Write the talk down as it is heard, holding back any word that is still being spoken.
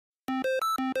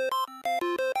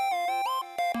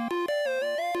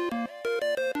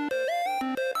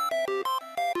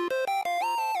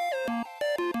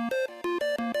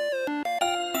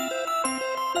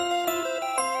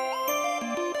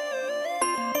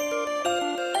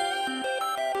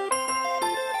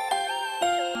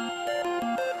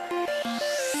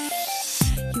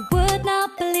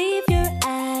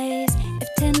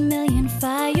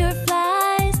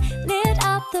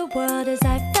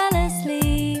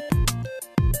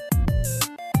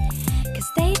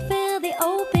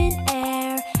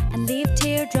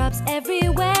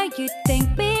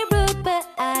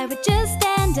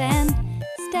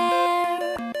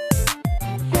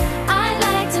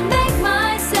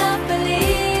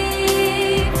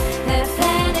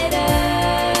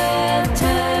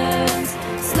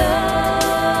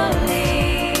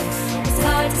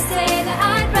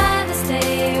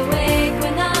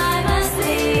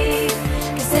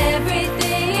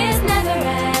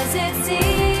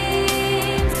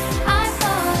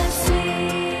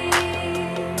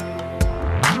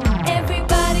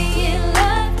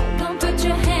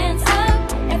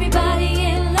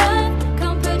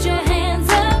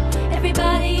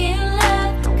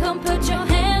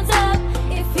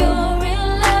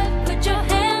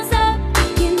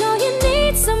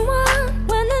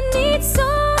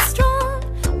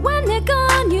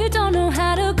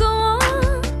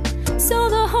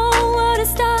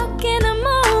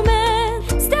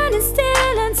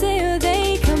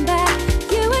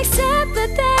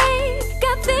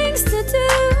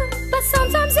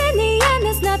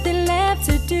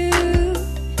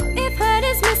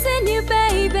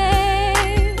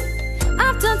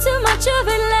much of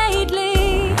it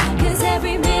lately. 'Cause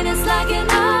every minute's like an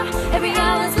hour, every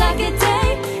hour's like a day,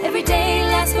 every day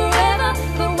lasts forever.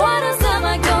 But what else am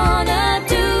I gonna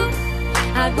do?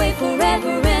 I'd wait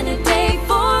forever and a day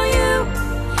for you.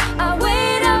 I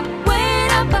wait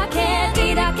up, I can't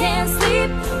eat, I can't sleep.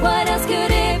 What else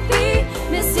could it be?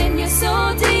 Missing you so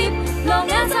deep. Long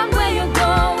as I'm where you're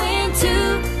going to,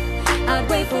 I'd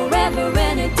wait forever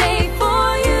and a day for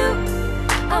you.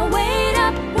 I wait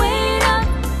up.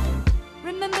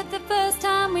 Remember the first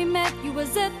time we met, you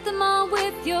was at the mall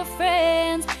with your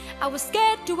friends. I was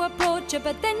scared to approach you,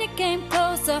 but then you came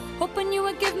closer, hoping you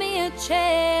would give me a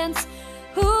chance.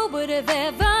 Who would have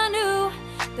ever knew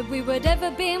that we would ever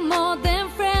be more than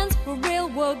friends? For real,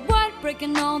 worldwide,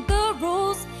 breaking all the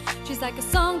rules. She's like a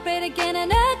song played again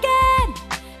and again.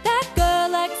 That girl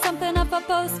like something off a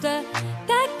poster.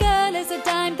 That girl is a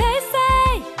dime, they say.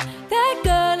 That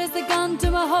girl is the gun to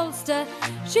a holster.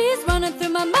 She's running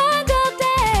through my mind all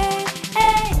day.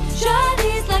 Hey,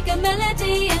 shawty's like a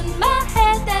melody in my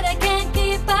head that I can't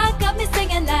keep. I got me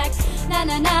singing like na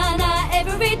na na na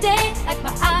every day, like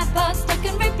my iPod stuck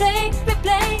in replay.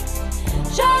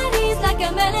 Shawty's like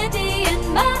a melody in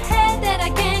my head that I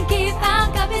can't keep.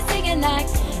 I got me singing like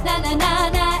na na na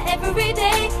na every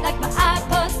day, like my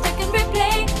iPod stuck in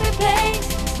replay.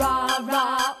 Ra ra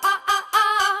ah ah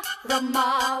ah, Rama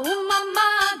ooh mama,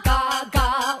 ga ga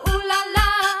ooh la la.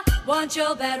 Want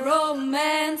your bad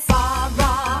romance?